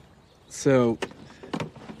So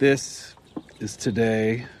this is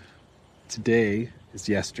today. Today is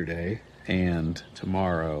yesterday. And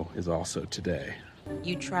tomorrow is also today.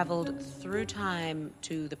 You traveled through time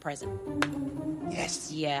to the present.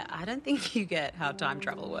 Yes. Yeah, I don't think you get how time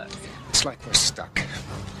travel works. It's like we're stuck.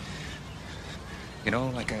 You know,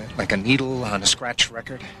 like a needle on a scratch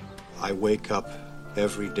record. I wake up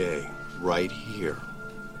every day right here,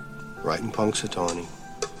 right in Punxsutawney,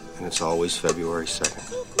 and it's always February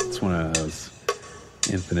 2nd. It's one of those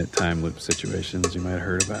infinite time loop situations you might have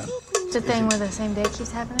heard about. It's a thing where the same day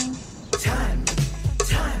keeps happening. Time.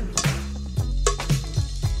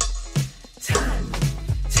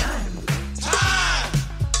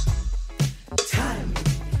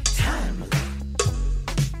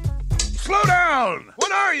 Slow down!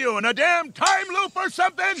 What are you, in a damn time loop or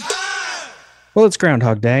something? Well, it's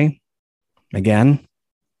Groundhog Day again.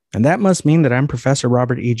 And that must mean that I'm Professor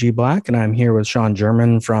Robert E.G. Black, and I'm here with Sean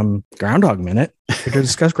German from Groundhog Minute here to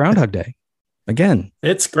discuss Groundhog Day. Again.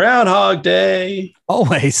 It's Groundhog Day.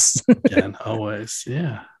 Always. Again, always.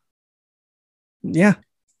 Yeah. Yeah.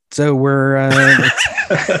 So we're,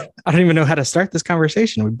 I don't even know how to start this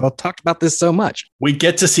conversation. We both talked about this so much. We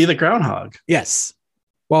get to see the groundhog. Yes.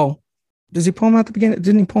 Well, does he pull him out the beginning?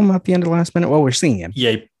 Didn't he pull him out the end of the last minute? Well, we're seeing him.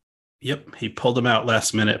 Yeah. Yep. He pulled him out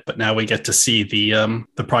last minute, but now we get to see the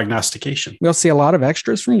prognostication. We'll see a lot of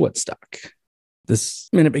extras from Woodstock. This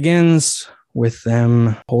minute begins with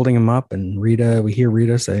them holding him up, and we hear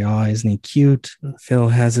Rita say, "Oh, isn't he cute?" Phil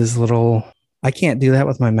has his little, I can't do that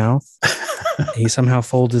with my mouth. He somehow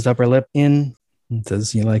folds his upper lip in and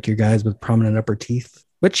says, "You like your guys with prominent upper teeth?"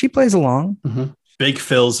 But she plays along. Mm-hmm. Big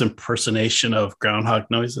Phil's impersonation of groundhog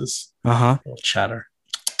noises. Little chatter.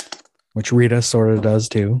 Which Rita sort of does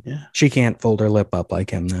too. Yeah. She can't fold her lip up like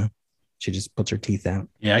him though. She just puts her teeth out.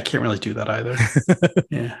 Yeah, I can't really do that either.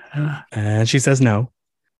 Yeah. And she says no.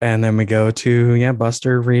 And then we go to,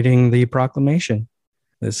 Buster reading the proclamation.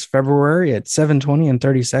 This February at 7:20 and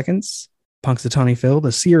 30 seconds, Punxsutawney Phil,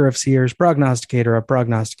 the seer of seers, prognosticator of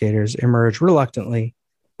prognosticators, emerged reluctantly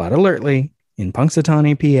but alertly in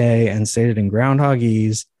Punxsutawney, PA, and stated in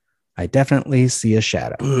groundhogese, "I definitely see a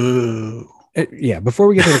shadow." Boo. Before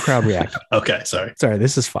we get to the crowd reaction. Okay, sorry.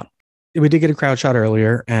 This is fun. We did get a crowd shot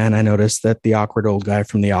earlier, and I noticed that the awkward old guy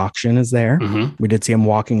from the auction is there. Mm-hmm. We did see him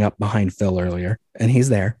walking up behind Phil earlier, and he's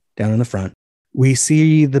there down in the front. We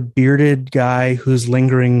see the bearded guy who's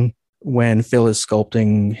lingering when Phil is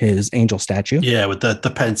sculpting his angel statue. Yeah, with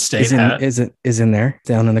the Penn State hat. Is in there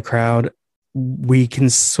down in the crowd. We can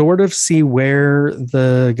sort of see where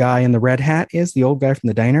the guy in the red hat is, the old guy from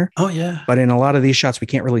the diner. Oh, yeah. But in a lot of these shots, we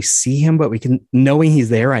can't really see him, but we can, knowing he's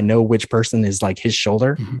there, I know which person is like his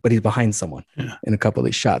shoulder, but he's behind someone in a couple of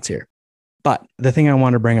these shots here. But the thing I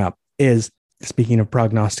want to bring up is, speaking of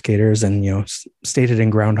prognosticators and, stated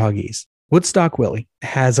in groundhogese, Woodstock Willie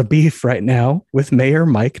has a beef right now with Mayor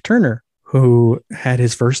Mike Turner, who had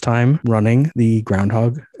his first time running the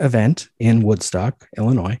groundhog event in Woodstock,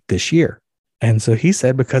 Illinois this year. And so he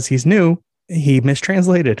said, because he's new, he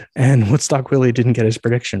mistranslated, and Woodstock Willie didn't get his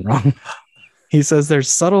prediction wrong. He says there's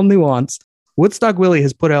subtle nuance. Woodstock Willie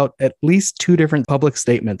has put out at least 2 different public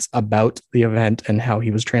statements about the event and how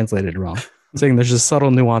he was translated wrong, saying there's a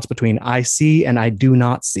subtle nuance between "I see" and "I do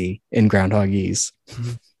not see" in groundhogese.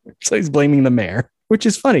 So he's blaming the mayor, which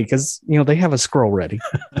is funny because, they have a scroll ready.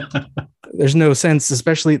 There's no sense,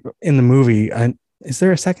 especially in the movie. Is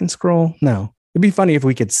there a second scroll? No. It'd be funny if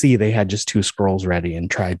we could see they had just 2 scrolls ready and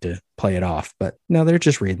tried to play it off, but no, they're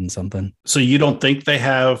just reading something. So you don't think they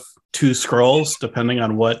have 2 scrolls, depending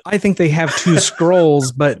on what? I think they have 2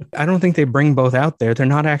 scrolls, but I don't think they bring both out there. They're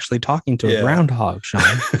not actually talking to a groundhog, Sean.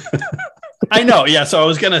 I know. Yeah. So I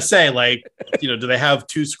was going to say, do they have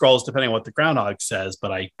 2 scrolls depending on what the groundhog says?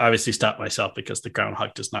 But I obviously stopped myself because the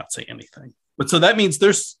groundhog does not say anything. But so that means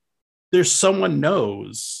there's someone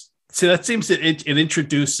knows. See, that seems it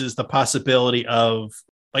introduces the possibility of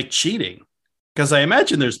cheating, because I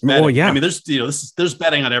imagine there's betting. Well, yeah. I mean, there's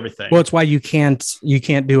betting on everything. Well, it's why you can't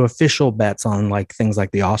do official bets on things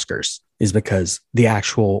like the Oscars, is because the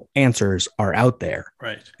actual answers are out there.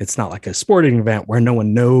 Right. It's not like a sporting event where no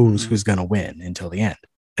one knows who's going to win until the end.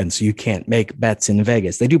 And so you can't make bets in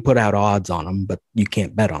Vegas. They do put out odds on them, but you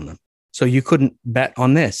can't bet on them. So you couldn't bet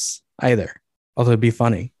on this either. Although it'd be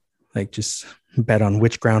funny, just bet on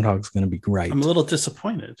which groundhog's going to be right. I'm a little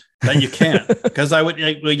disappointed that you can't, because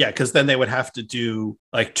because then they would have to do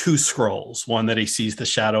 2 scrolls, one that he sees the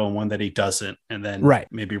shadow and one that he doesn't, and then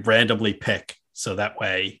maybe randomly pick, so that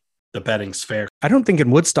way the betting's fair. I don't think in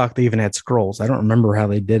Woodstock they even had scrolls. I don't remember how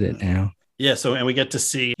they did it now. Yeah, so and we get to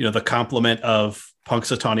see the complement of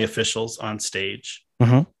Punxsutawney officials on stage.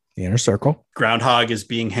 Mm-hmm. The inner circle. Groundhog is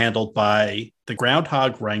being handled by the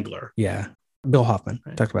groundhog wrangler. Yeah. Bill Hoffman.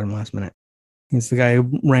 Right. Talked about him last minute. He's the guy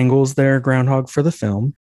who wrangles their groundhog for the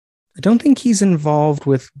film. I don't think he's involved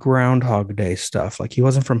with Groundhog Day stuff. Like he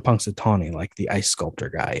wasn't from Punxsutawney like the ice sculptor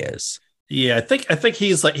guy is. Yeah, I think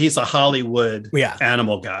he's a Hollywood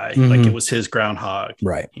animal guy. Mm-hmm. Like it was his groundhog.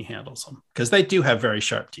 Right. He handles them because they do have very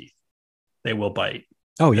sharp teeth. They will bite.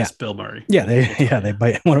 Oh yeah, Bill Murray. Yeah, they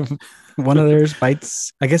bite. One of theirs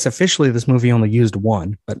bites. I guess officially this movie only used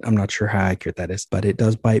one, but I'm not sure how accurate that is. But it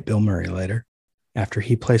does bite Bill Murray later after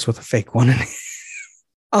he plays with a fake one.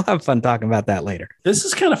 I'll have fun talking about that later. This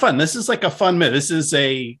is kind of fun. This is like a fun minute. This is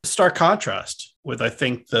a stark contrast with, I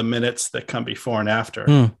think, the minutes that come before and after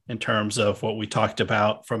in terms of what we talked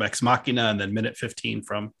about from Ex Machina and then minute 15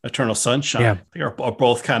 from Eternal Sunshine. Yeah. They are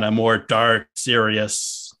both kind of more dark,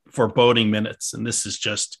 serious, foreboding minutes. And this is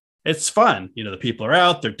just, it's fun. You know, the people are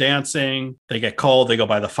out, they're dancing, they get cold, they go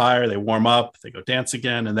by the fire, they warm up, they go dance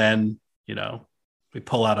again. And then, you know, we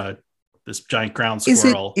pull out this giant ground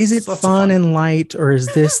squirrel. Is it fun and light, or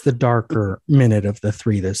is this the darker minute of the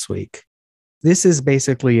three this week? This is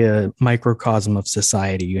basically a microcosm of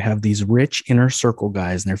society. You have these rich inner circle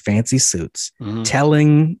guys in their fancy suits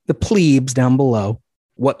telling the plebes down below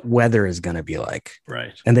what weather is going to be like.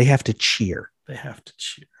 Right. And they have to cheer.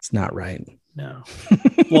 It's not right. No.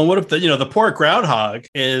 Well, what if the poor groundhog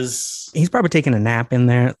he's probably taking a nap in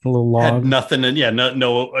there, a little log. Had nothing, and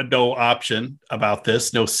no option about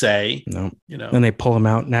this, no say. No. You know. Then they pull him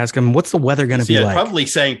out and ask him, what's the weather going to be like? Probably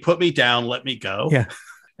saying, put me down, let me go. Yeah.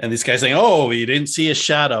 And these guys saying, oh, you didn't see a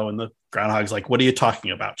shadow. And the groundhog's like, what are you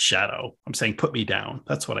talking about, shadow? I'm saying, put me down.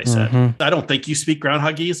 That's what I said. I don't think you speak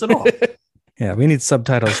groundhogese at all. Yeah, we need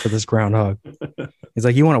subtitles for this groundhog. He's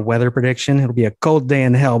like, you want a weather prediction? It'll be a cold day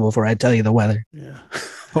in hell before I tell you the weather. Yeah.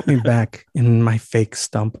 Put me back in my fake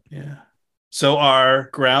stump. Yeah. So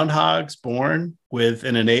are groundhogs born with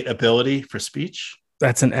an innate ability for speech?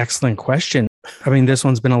 That's an excellent question. I mean, this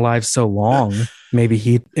one's been alive so long. Maybe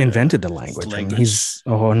he invented the language. I mean, he's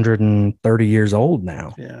 130 years old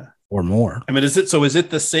now. Yeah. Or more. I mean, is it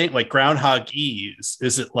the same like groundhogese?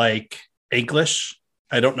 Is it like English?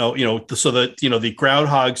 I don't know, so the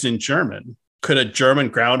groundhogs in German, could a German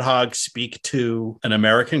groundhog speak to an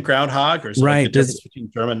American groundhog, or is it like the difference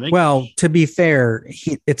between German and English? Well, to be fair,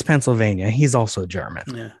 it's Pennsylvania. He's also German.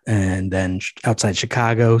 Yeah. And then outside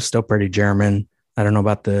Chicago, still pretty German. I don't know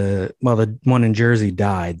about the one in Jersey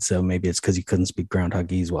died. So maybe it's because he couldn't speak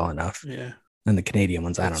groundhogese well enough. Yeah. And the Canadian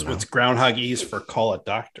ones, I don't know. It's groundhogese for call a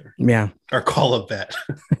doctor. Yeah. Or call a vet.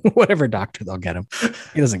 Whatever doctor they'll get him.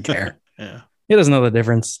 He doesn't care. Yeah. He doesn't know the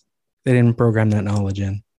difference. They didn't program that knowledge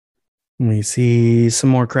in. We see some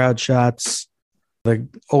more crowd shots. The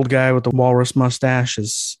old guy with the walrus mustache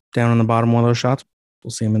is down on the bottom of one of those shots.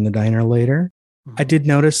 We'll see him in the diner later. I did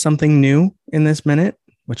notice something new in this minute,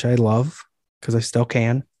 which I love because I still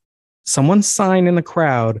can. Someone's sign in the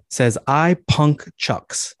crowd says, I punk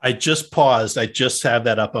Chucks. I just paused. I just have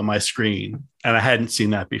that up on my screen. And I hadn't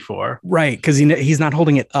seen that before. Right, because he's not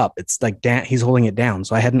holding it up. It's like he's holding it down.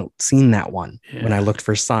 So I hadn't seen that one when I looked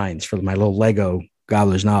for signs for my little Lego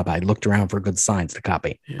Gobbler's Knob. I looked around for good signs to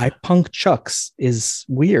copy. Yeah. I punk Chucks is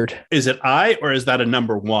weird. Is it or is that a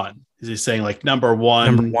number one? Is he saying like number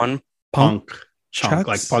one punk chunk, Chucks?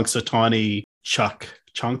 Like Punxsutawney chunk?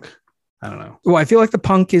 I don't know. Well, I feel like the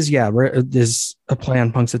punk is a play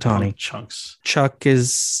on Punxsutawney. Chunks. Chuck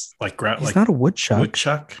is he's not a woodchuck.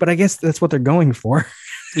 Woodchuck. But I guess that's what they're going for.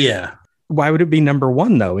 Yeah. Why would it be number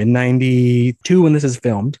one though? In 92 when this is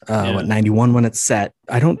filmed, 91 when it's set,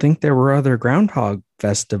 I don't think there were other groundhog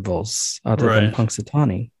festivals other than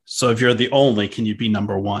Punxsutawney. So if you're the only, can you be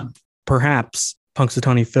number one? Perhaps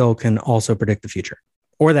Punxsutawney Phil can also predict the future,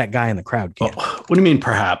 or that guy in the crowd can. Oh, what do you mean?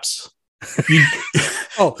 Perhaps.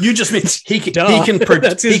 You just mean he can predict.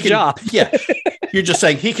 That's his job. Yeah, you're just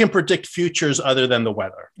saying he can predict futures other than the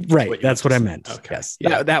weather. Right. That's what I meant. Okay. Yes.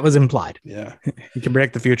 Yeah. That was implied. Yeah. He can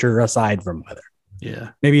predict the future aside from weather.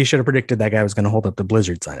 Yeah. Maybe you should have predicted that guy was going to hold up the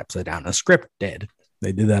blizzard sign upside down. The script did.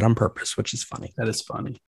 They did that on purpose, which is funny. That is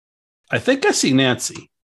funny. I think I see Nancy.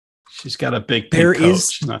 She's got a big pink coat.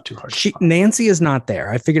 She's not too hard. Nancy is not there.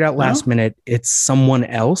 I figured out last minute it's someone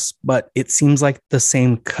else, but it seems like the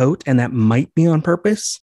same coat, and that might be on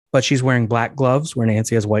purpose. But she's wearing black gloves where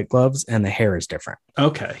Nancy has white gloves, and the hair is different.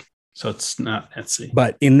 Okay. So it's not Nancy.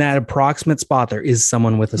 But in that approximate spot, there is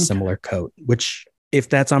someone with a similar coat, which if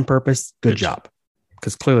that's on purpose, good job.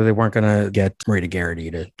 Because clearly they weren't going to get Marita Garrity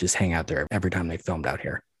to just hang out there every time they filmed out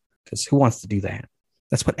here. Because who wants to do that?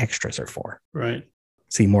 That's what extras are for. Right.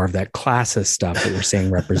 See more of that classist stuff that we're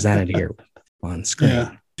seeing represented here on screen.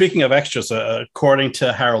 Yeah. Speaking of extras, according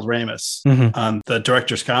to Harold Ramis on the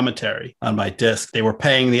director's commentary on my disc, they were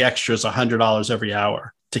paying the extras $100 every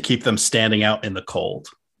hour to keep them standing out in the cold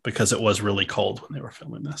because it was really cold when they were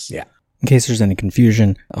filming this. Yeah. In case there's any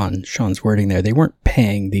confusion on Sean's wording there, they weren't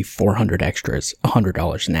paying the 400 extras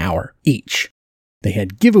 $100 an hour each. They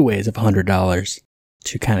had giveaways of $100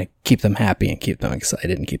 to kind of keep them happy and keep them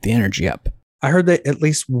excited and keep the energy up. I heard that at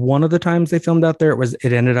least one of the times they filmed out there,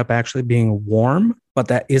 it ended up actually being warm, but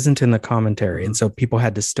that isn't in the commentary. And so people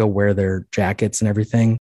had to still wear their jackets and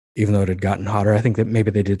everything, even though it had gotten hotter. I think that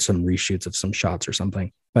maybe they did some reshoots of some shots or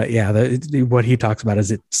something. But yeah, what he talks about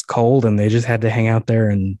is it's cold and they just had to hang out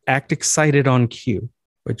there and act excited on cue,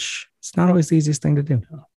 which is not always the easiest thing to do.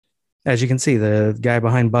 As you can see, the guy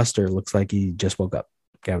behind Buster looks like he just woke up,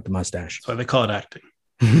 guy with the mustache. That's why they call it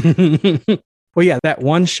acting. Well, yeah, that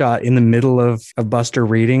one shot in the middle of Buster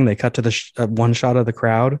reading, they cut to the one shot of the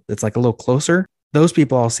crowd that's like a little closer. Those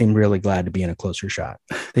people all seem really glad to be in a closer shot.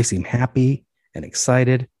 They seem happy and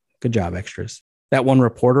excited. Good job, extras. That one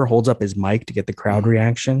reporter holds up his mic to get the crowd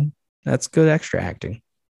reaction. That's good extra acting.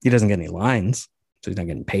 He doesn't get any lines, so he's not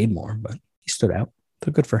getting paid more, but he stood out.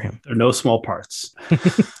 So good for him. There are no small parts.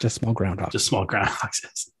 Just small groundhogs. Just small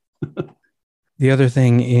groundhogs. The other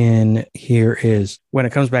thing in here is when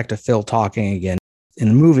it comes back to Phil talking again, in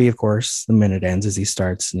the movie, of course, the minute ends as he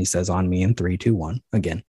starts and he says, "On me in 3, 2, 1."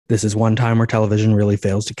 Again, this is one time where television really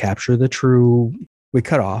fails to capture the true, we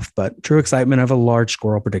cut off, but true excitement of a large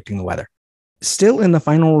squirrel predicting the weather. Still in the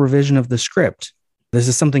final revision of the script, this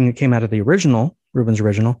is something that came out of the original, Ruben's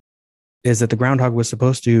original, is that the groundhog was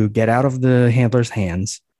supposed to get out of the handler's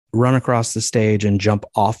hands, run across the stage and jump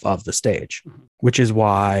off of the stage, which is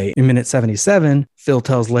why in minute 77, Phil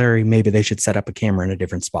tells Larry maybe they should set up a camera in a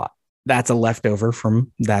different spot. That's a leftover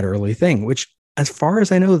from that early thing, which as far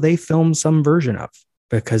as I know, they filmed some version of,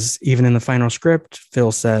 because even in the final script,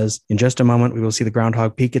 Phil says, "In just a moment, we will see the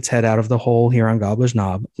groundhog peek its head out of the hole here on Gobbler's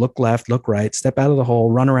Knob, look left, look right, step out of the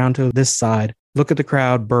hole, run around to this side, look at the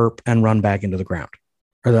crowd, burp, and run back into the ground."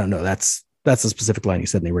 Or no, that's a specific line he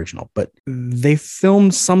said in the original, but they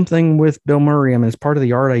filmed something with Bill Murray. I mean, it's part of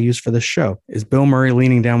the art I use for this show is Bill Murray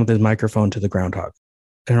leaning down with his microphone to the groundhog.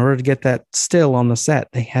 In order to get that still on the set,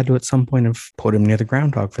 they had to at some point have put him near the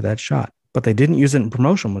groundhog for that shot, but they didn't use it in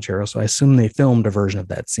promotional material. So I assume they filmed a version of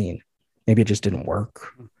that scene. Maybe it just didn't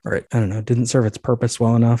work, or I don't know, didn't serve its purpose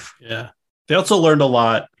well enough. Yeah. They also learned a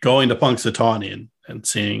lot going to Punxsutawney and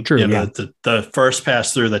seeing the first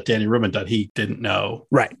pass through that Danny Rubin did. He didn't know,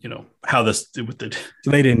 right? How this. So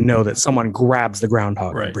they didn't know that someone grabs the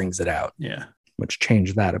groundhog right. and brings it out. Yeah, which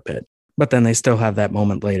changed that a bit. But then they still have that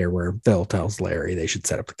moment later where Phil tells Larry they should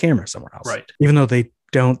set up the camera somewhere else, right? Even though they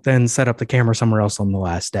don't then set up the camera somewhere else on the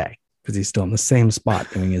last day because he's still in the same spot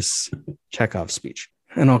doing his Chekhov speech.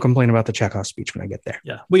 And I'll complain about the Chekhov speech when I get there.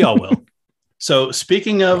 Yeah, we all will. So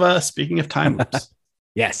speaking of time loops,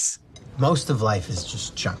 yes. Most of life is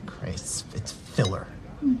just junk, right? It's filler.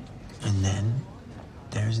 And then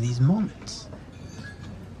there's these moments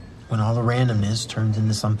when all the randomness turns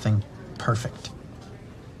into something perfect.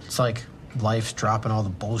 It's like life's dropping all the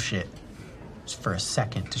bullshit just for a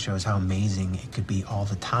second to show us how amazing it could be all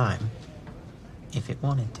the time if it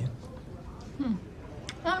wanted to.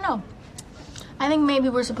 I don't know. I think maybe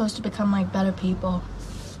we're supposed to become like better people.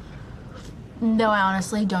 Though I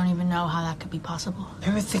honestly don't even know how that could be possible.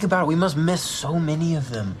 Ever think about it? We must miss so many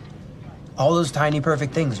of them. All those tiny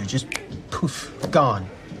perfect things are just poof, gone,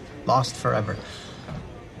 lost forever.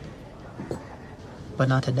 But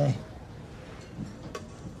not today.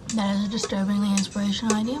 That is a disturbingly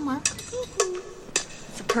inspirational idea, Mark.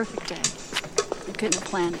 It's a perfect day. You couldn't have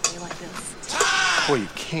planned a day like this. Well, you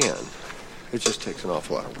can. It just takes an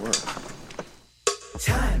awful lot of work.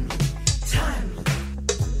 Time.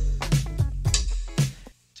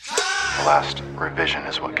 The last revision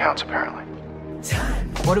is what counts, apparently.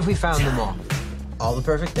 What if we found them all? All the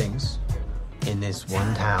perfect things in this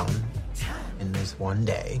one town, in this one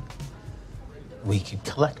day. We could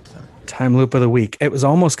collect them. Time loop of the week. It was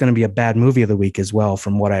almost going to be a bad movie of the week as well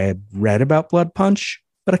from what I had read about Blood Punch,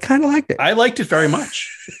 but I kind of liked it. I liked it very much.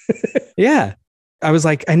 Yeah. I was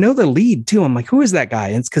like, I know the lead too. I'm like, who is that guy?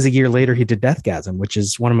 And it's because a year later he did Deathgasm, which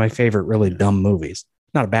is one of my favorite really dumb movies.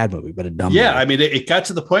 Not a bad movie, but a dumb movie. I mean, it got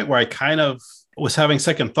to the point where I kind of was having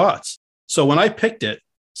second thoughts. So when I picked it,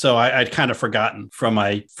 I'd kind of forgotten from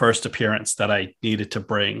my first appearance that I needed to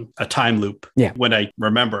bring a time loop. Yeah. When I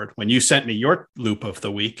remembered, when you sent me your loop of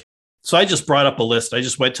the week. So I just brought up a list. I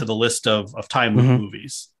just went to the list of time loop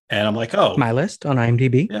movies. And I'm like, oh. My list on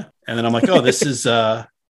IMDb. Yeah. And then I'm like, oh, this is,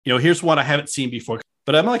 here's one I haven't seen before.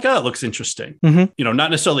 But I'm like, oh, it looks interesting.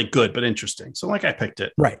 Not necessarily good, but interesting. So like I picked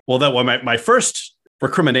it. Right. Well, that one, my first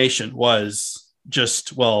recrimination was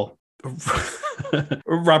just, well,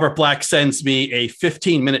 Robert Black sends me a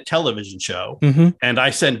 15-minute television show and I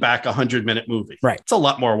send back a 100-minute movie. Right. It's a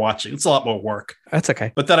lot more watching. It's a lot more work. That's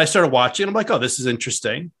okay. But then I started watching and I'm like, oh, this is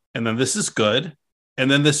interesting. And then this is good. And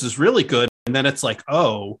then this is really good. And then it's like,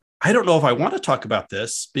 oh, I don't know if I want to talk about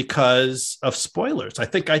this because of spoilers. I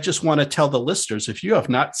think I just want to tell the listeners, if you have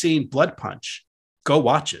not seen Blood Punch, go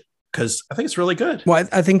watch it because I think it's really good. Well,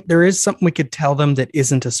 I think there is something we could tell them that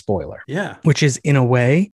isn't a spoiler. Yeah. Which is, in a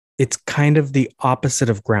way, it's kind of the opposite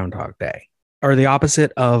of Groundhog Day, or the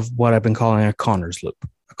opposite of what I've been calling a Connor's loop.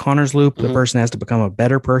 A Connor's loop, the person has to become a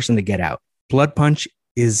better person to get out. Blood Punch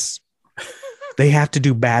is... they have to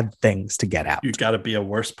do bad things to get out. You got to be a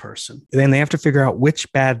worse person. Then they have to figure out which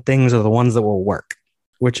bad things are the ones that will work,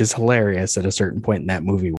 which is hilarious at a certain point in that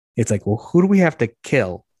movie. It's like, well, who do we have to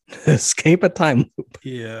kill to escape a time loop?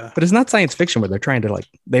 Yeah. But it's not science fiction where they're trying to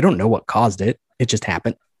they don't know what caused it. It just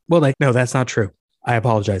happened. Well, no, that's not true. I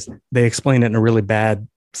apologize. They explain it in a really bad,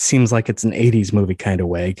 seems like it's an 80s movie kind of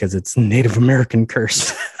way because it's Native American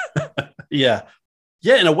curse. Yeah.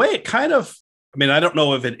 Yeah. In a way, it kind of, I mean, I don't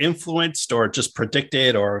know if it influenced or just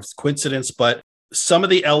predicted or it's coincidence, but some of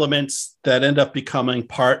the elements that end up becoming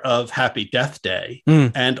part of Happy Death Day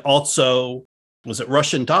and also, was it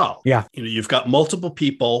Russian Doll? Yeah. You've got multiple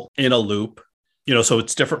people in a loop, so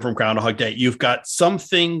it's different from Groundhog Day. You've got some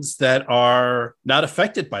things that are not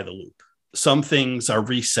affected by the loop. Some things are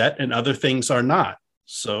reset and other things are not.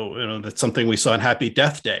 So, that's something we saw in Happy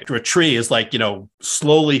Death Day. A tree is like,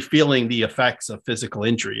 slowly feeling the effects of physical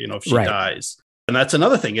injury, if she dies. And that's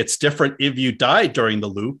another thing. It's different if you die during the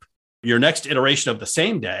loop. Your next iteration of the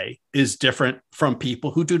same day is different from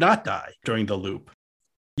people who do not die during the loop.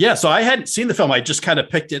 Yeah, so I hadn't seen the film. I just kind of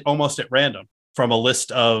picked it almost at random from a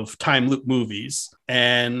list of time loop movies.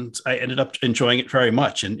 And I ended up enjoying it very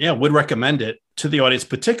much. And would recommend it to the audience,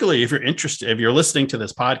 particularly if you're interested. If you're listening to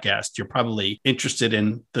this podcast, you're probably interested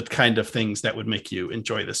in the kind of things that would make you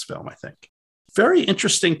enjoy this film, I think. Very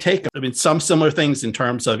interesting take. I mean, some similar things in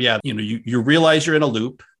terms of, you realize you're in a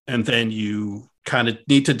loop and then you kind of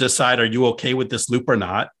need to decide, are you okay with this loop or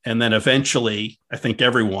not? And then eventually, I think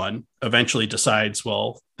everyone eventually decides,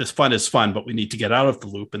 well, this fun is fun, but we need to get out of the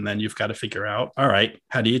loop. And then you've got to figure out, all right,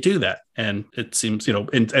 how do you do that? And it seems,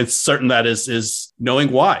 and certain that is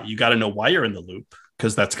knowing why. You got to know why you're in the loop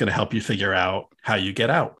because that's going to help you figure out how you get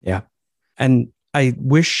out. Yeah. And I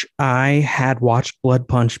wish I had watched Blood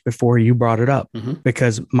Punch before you brought it up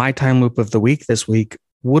because my time loop of the week this week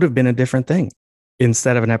would have been a different thing.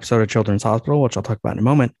 Instead of an episode of Children's Hospital, which I'll talk about in a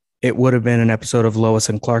moment, it would have been an episode of Lois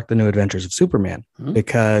and Clark, The New Adventures of Superman,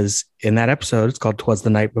 because in that episode, it's called Twas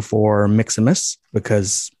the Night Before Myxymas,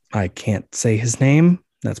 because I can't say his name.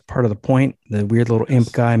 That's part of the point. The weird little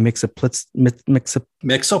imp guy, Myxoplex.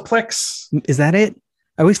 Is that it?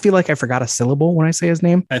 I always feel like I forgot a syllable when I say his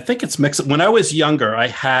name. I think it's When I was younger, I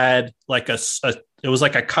had like it was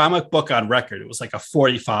like a comic book on record. It was like a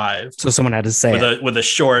 45. So someone had to say with a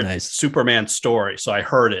short Superman story. So I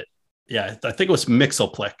heard it. Yeah, I think it was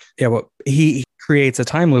Myxoplex. Yeah, well, he creates a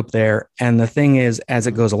time loop there. And the thing is, as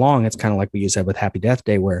it goes along, it's kind of like what you said with Happy Death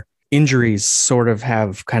Day, where injuries sort of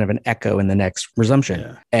have kind of an echo in the next resumption.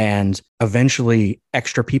 Yeah. And eventually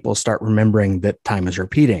extra people start remembering that time is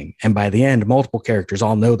repeating. And by the end, multiple characters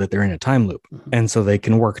all know that they're in a time loop. And so they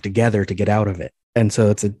can work together to get out of it. And so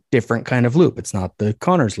it's a different kind of loop. It's not the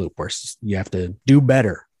Connor's loop where you have to do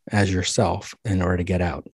better as yourself in order to get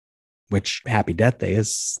out, which Happy Death Day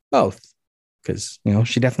is both. Because,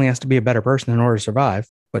 she definitely has to be a better person in order to survive,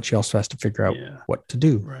 but she also has to figure out what to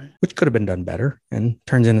do, which could have been done better and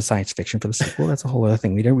turns into science fiction for the sequel. That's a whole other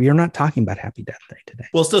thing. We are not talking about Happy Death Day today.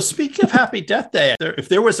 Well, so speaking of Happy Death Day, if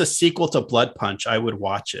there was a sequel to Blood Punch, I would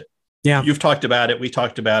watch it. Yeah. You've talked about it. We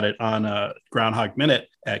talked about it on Groundhog Minute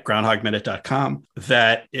at groundhogminute.com,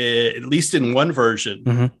 that at least in one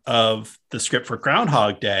version of the script for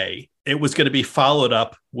Groundhog Day, it was going to be followed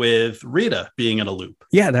up with Rita being in a loop.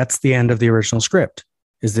 Yeah, that's the end of the original script,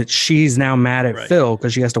 is that she's now mad at Phil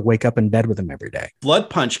because she has to wake up in bed with him every day. Blood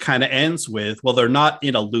Punch kind of ends with, well, they're not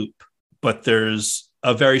in a loop, but there's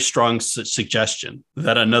a very strong suggestion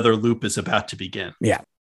that another loop is about to begin. Yeah.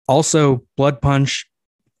 Also, Blood Punch,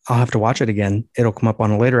 I'll have to watch it again. It'll come up on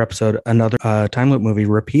a later episode. Another time loop movie,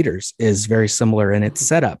 Repeaters, is very similar in its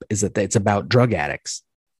setup, is that it's about drug addicts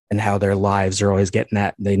and how their lives are always getting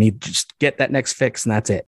that. They need to just get that next fix and that's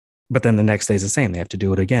it. But then the next day is the same. They have to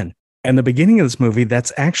do it again. And the beginning of this movie,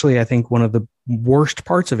 that's actually, I think, one of the worst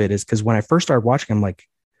parts of it is because when I first started watching, I'm like,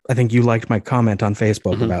 I think you liked my comment on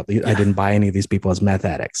Facebook about I didn't buy any of these people as meth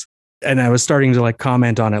addicts. And I was starting to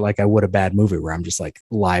comment on it like I would a bad movie where I'm just like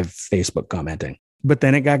live Facebook commenting. But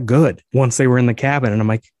then it got good once they were in the cabin. And I'm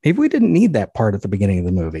like, maybe we didn't need that part at the beginning of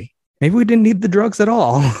the movie. Maybe we didn't need the drugs at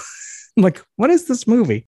all. I'm like, what is this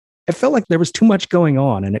movie? It felt like there was too much going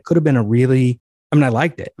on, and it could have been I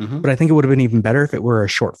liked it, but I think it would have been even better if it were a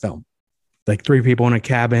short film. Like 3 people in a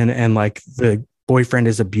cabin, and like the boyfriend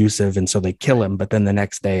is abusive, and so they kill him, but then the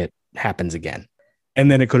next day it happens again.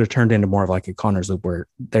 And then it could have turned into more of like a Connor's loop where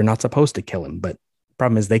they're not supposed to kill him, but the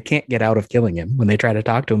problem is they can't get out of killing him. When they try to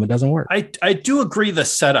talk to him, it doesn't work. I do agree the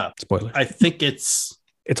setup. Spoiler. I think it's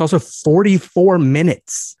also 44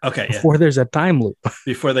 minutes before there's a time loop.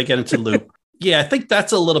 Before they get into loop. Yeah, I think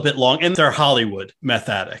that's a little bit long. And they're Hollywood meth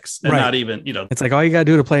addicts. And not even, It's like all you got to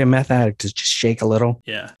do to play a meth addict is just shake a little.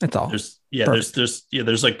 Yeah. That's all. There's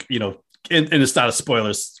like, and it's not a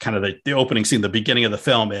spoiler. It's kind of the opening scene. The beginning of the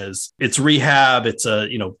film it's rehab. It's a,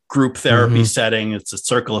 group therapy setting. It's a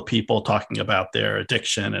circle of people talking about their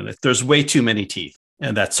addiction. And there's way too many teeth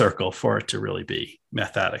in that circle for it to really be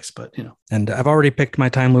meth addicts, but And I've already picked my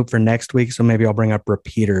time loop for next week. So maybe I'll bring up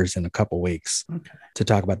Repeaters in a couple weeks to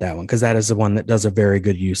talk about that one. Cause that is the one that does a very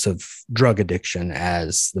good use of drug addiction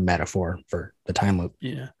as the metaphor for the time loop.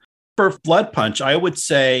 Yeah. For Blood Punch, I would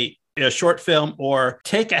say a short film, or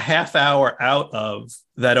take a half hour out of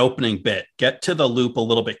that opening bit, get to the loop a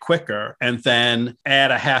little bit quicker, and then add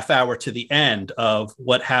a half hour to the end of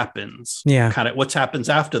what happens. Yeah. Kind of what happens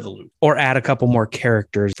after the loop. Or add a couple more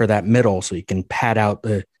characters for that middle so you can pad out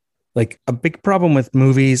like a big problem with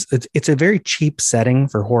movies. It's a very cheap setting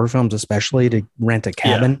for horror films, especially to rent a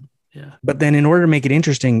cabin. Yeah. But then in order to make it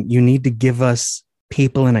interesting, you need to give us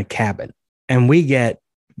people in a cabin. And we get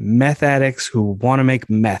meth addicts who want to make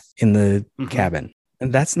meth in the cabin.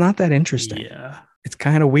 And that's not that interesting. Yeah. It's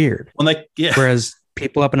kind of weird. Well, Whereas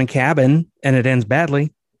people up in a cabin and it ends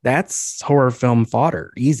badly, that's horror film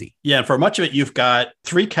fodder. Easy. Yeah. And for much of it, you've got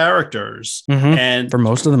 3 characters and for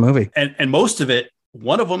most of the movie. And most of it,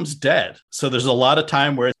 one of them's dead. So there's a lot of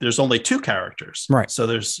time where there's only 2 characters. Right. So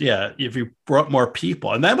if you brought more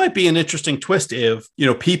people, and that might be an interesting twist if,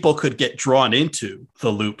 people could get drawn into the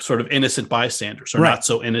loop, sort of innocent bystanders or not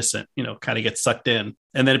so innocent, kind of get sucked in.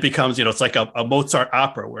 And then it becomes, it's like a Mozart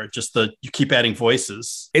opera where you keep adding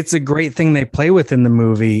voices. It's a great thing they play with in the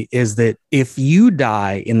movie is that if you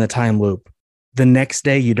die in the time loop, the next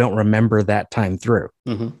day you don't remember that time through.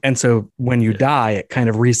 And so when you die, it kind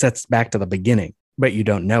of resets back to the beginning, but you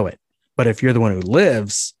don't know it. But if you're the one who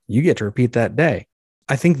lives, you get to repeat that day.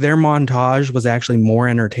 I think their montage was actually more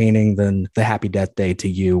entertaining than the Happy Death Day to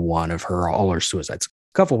You one of all her suicides.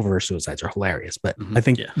 A couple of her suicides are hilarious, but I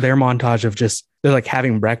think their montage of they're like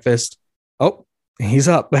having breakfast. Oh, he's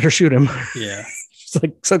up. Better shoot him. Yeah. It's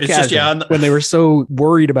like so casual when they were so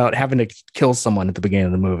worried about having to kill someone at the beginning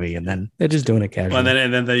of the movie, and then they're just doing it casually. Well,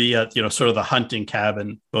 and then the sort of the hunting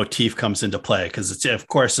cabin motif comes into play because it's, of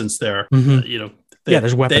course, since they're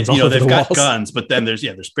there's weapons. They've got guns, but then there's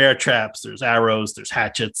bear traps, there's arrows, there's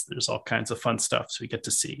hatchets, there's all kinds of fun stuff. So we get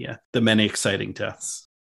to see the many exciting deaths.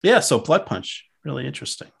 Yeah, so Blood Punch, really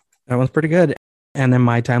interesting. That one's pretty good. And then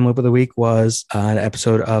my time loop of the week was an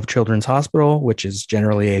episode of Children's Hospital, which is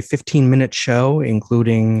generally a 15-minute show,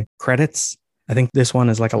 including credits. I think this one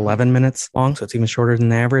is like 11 minutes long, so it's even shorter than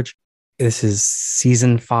the average. This is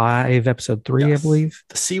season 5, episode 3, I believe.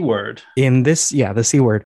 The C word. The C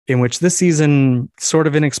word, in which this season, sort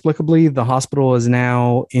of inexplicably, the hospital is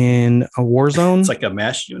now in a war zone. It's like a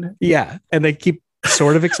MASH unit. Yeah. And they keep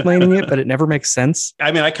sort of explaining it, but it never makes sense.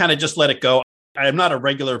 I mean, I kind of just let it go. I'm not a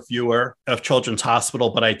regular viewer of Children's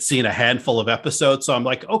Hospital, but I'd seen a handful of episodes. So I'm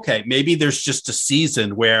like, okay, maybe there's just a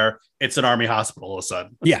season where it's an Army hospital all of a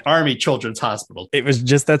sudden. Yeah. Army Children's Hospital. It was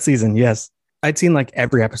just that season. Yes. I'd seen like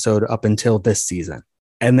every episode up until this season.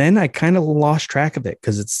 And then I kind of lost track of it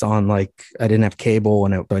because it's on I didn't have cable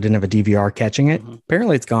and I didn't have a DVR catching it.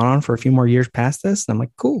 Apparently it's gone on for a few more years past this. And I'm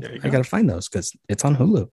like, cool, I got to find those because it's on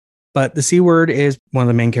Hulu. But the C word is one of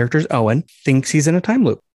the main characters, Owen, thinks he's in a time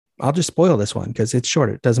loop. I'll just spoil this one because it's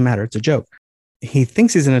short. It doesn't matter. It's a joke. He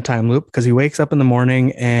thinks he's in a time loop because he wakes up in the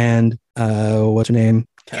morning and what's her name?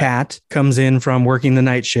 Kat comes in from working the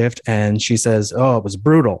night shift and she says, oh, it was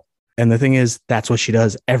brutal. And the thing is, that's what she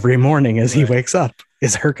does every morning as he wakes up,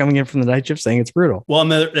 is her coming in from the night shift saying it's brutal. Well,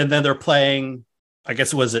 and then they're playing, I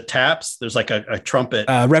guess, was it taps? There's like a trumpet.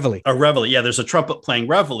 Reveille. A reveille. Yeah, there's a trumpet playing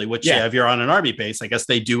reveille, which if you're on an Army base, I guess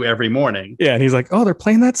they do every morning. Yeah, and he's like, oh, they're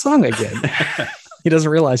playing that song again. He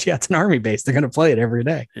doesn't realize, it's an Army base. They're going to play it every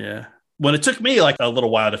day. Yeah. When it took me like a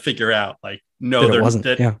little while to figure out,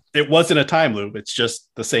 it wasn't a time loop. It's just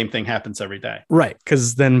the same thing happens every day. Right.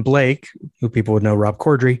 Because then Blake, who people would know, Rob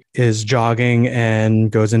Corddry, is jogging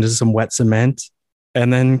and goes into some wet cement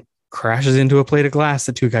and then crashes into a plate of glass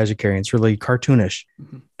that 2 guys are carrying. It's really cartoonish.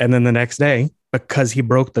 And then the next day, because he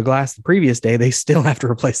broke the glass the previous day, they still have to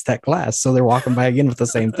replace that glass. So they're walking by again with the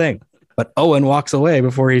same thing. But Owen walks away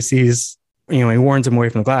before he sees, he warns him away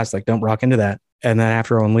from the glass, like, don't walk into that. And then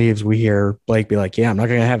after Owen leaves, we hear Blake be like, yeah, I'm not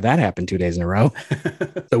going to have that happen 2 days in a row.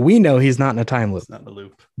 So we know he's not in a time loop. It's not in a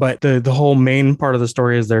loop. But the whole main part of the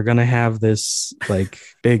story is they're going to have this like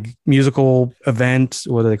big musical event.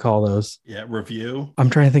 What do they call those? Yeah, review. I'm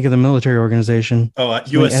trying to think of the military organization.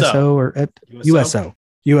 USO. Or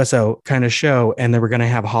USO kind of show. And they were going to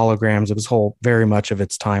have holograms. It was very much of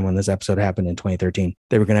its time when this episode happened in 2013.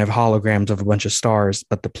 They were going to have holograms of a bunch of stars,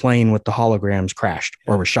 but the plane with the holograms crashed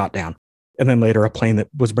or was shot down. And then later, a plane that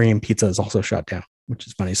was bringing pizza is also shot down, which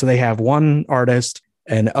is funny. So they have one artist,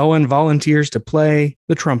 and Owen volunteers to play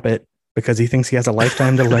the trumpet because he thinks he has a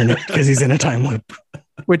lifetime to learn it because he's in a time loop,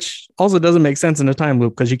 which also doesn't make sense in a time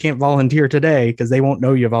loop because you can't volunteer today because they won't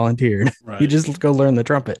know you volunteered. Right. You just go learn the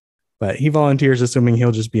trumpet. But he volunteers assuming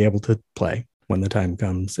he'll just be able to play when the time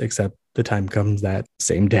comes, except the time comes that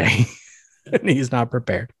same day and he's not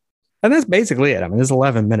prepared. And that's basically it. I mean, it's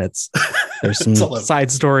 11 minutes. There's some side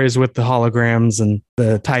stories with the holograms, and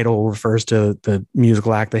the title refers to the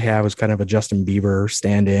musical act they have is kind of a Justin Bieber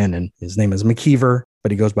stand-in, and his name is McKeever,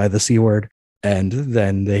 but he goes by the C word. And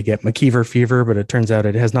then they get McKeever fever, but it turns out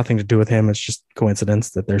it has nothing to do with him. It's just coincidence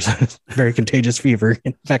that there's a very contagious fever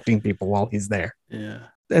infecting people while he's there. Yeah.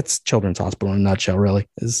 That's Children's Hospital in a nutshell, really.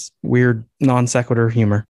 Is weird non sequitur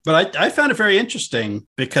humor. But I found it very interesting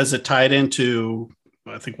because it tied into,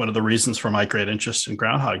 I think, one of the reasons for my great interest in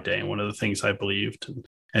Groundhog Day, and one of the things I believed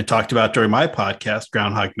and talked about during my podcast,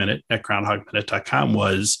 Groundhog Minute at groundhogminute.com,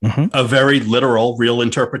 was a very literal, real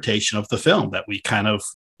interpretation of the film that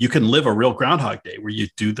you can live a real Groundhog Day where you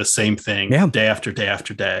do the same thing day after day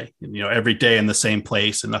after day, and, every day in the same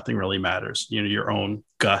place, and nothing really matters, your own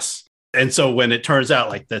Gus. And so when it turns out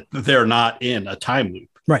like that, they're not in a time loop,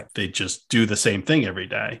 right? They just do the same thing every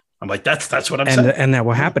day. I'm like, that's what I'm saying. And that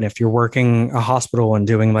will happen if you're working a hospital and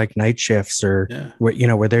doing like night shifts or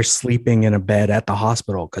where they're sleeping in a bed at the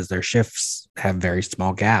hospital because their shifts have very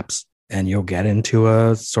small gaps, and you'll get into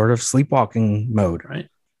a sort of sleepwalking mode. Right.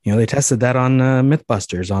 They tested that on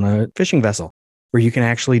Mythbusters on a fishing vessel where you can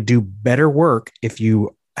actually do better work if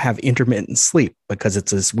you have intermittent sleep, because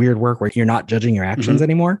it's this weird work where you're not judging your actions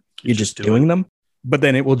anymore. You're just doing them. But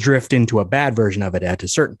then it will drift into a bad version of it at a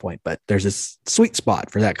certain point. But there's this sweet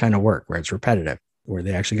spot for that kind of work where it's repetitive, where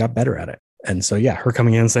they actually got better at it. And so, her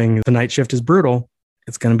coming in saying the night shift is brutal,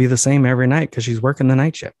 it's going to be the same every night because she's working the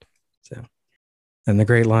night shift. So, and the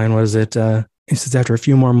great line was it says, after a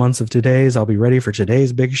few more months of today's, I'll be ready for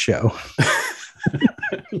today's big show.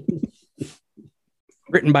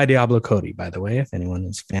 Written by Diablo Cody, by the way, if anyone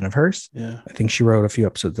is a fan of hers. Yeah. I think she wrote a few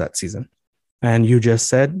episodes that season. And you just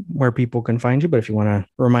said where people can find you, but if you want to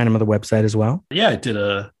remind them of the website as well. Yeah, I did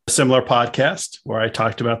a similar podcast where I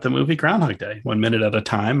talked about the movie Groundhog Day, 1 minute at a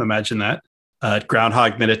time. Imagine that. At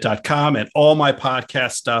groundhogminute.com, and all my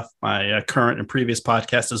podcast stuff, my current and previous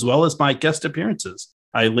podcasts, as well as my guest appearances,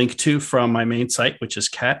 I link to from my main site, which is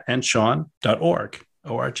catandshawn.org,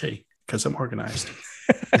 O-R-G, because I'm organized.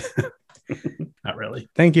 Not really.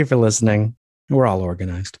 Thank you for listening. We're all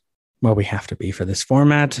organized. Well, we have to be for this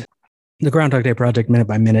format. The Groundhog Day Project Minute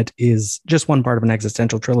by Minute is just one part of an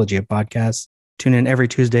existential trilogy of podcasts. Tune in every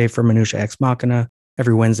Tuesday for Minutia Ex Machina,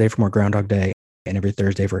 every Wednesday for more Groundhog Day, and every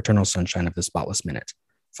Thursday for Eternal Sunshine of the Spotless Minute.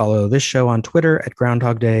 Follow this show on Twitter at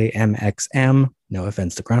Groundhog Day MXM, no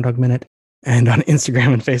offense to Groundhog Minute, and on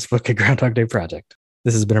Instagram and Facebook at Groundhog Day Project.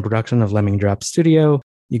 This has been a production of Lemming Drops Studio.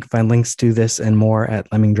 You can find links to this and more at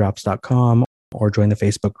lemmingdrops.com or join the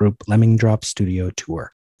Facebook group Lemming Drops Studio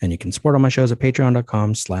Tour. And you can support all my shows at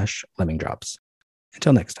patreon.com/lemmingdrops.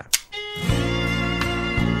 Until next time.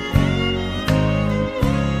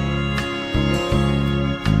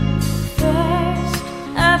 First,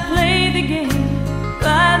 I played the game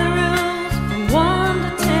by the rules from 1 to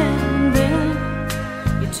 10.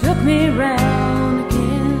 Then you took me round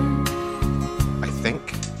again. I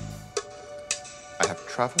think I have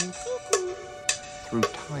traveled through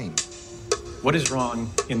time. What is wrong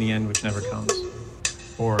in the end which never comes?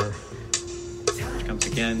 Or which comes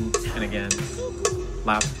again and again,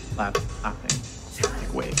 laughing, like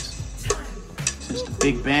waves. Since the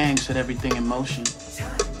Big Bang set everything in motion,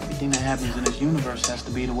 everything that happens in this universe has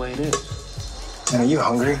to be the way it is. Man, are you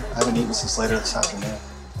hungry? I haven't eaten since later this afternoon.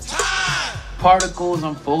 Particles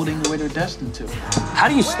unfolding the way they're destined to. How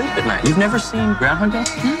do you sleep at night? You've never seen Groundhog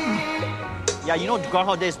Day? Yeah,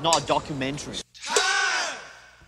 Groundhog Day is not a documentary.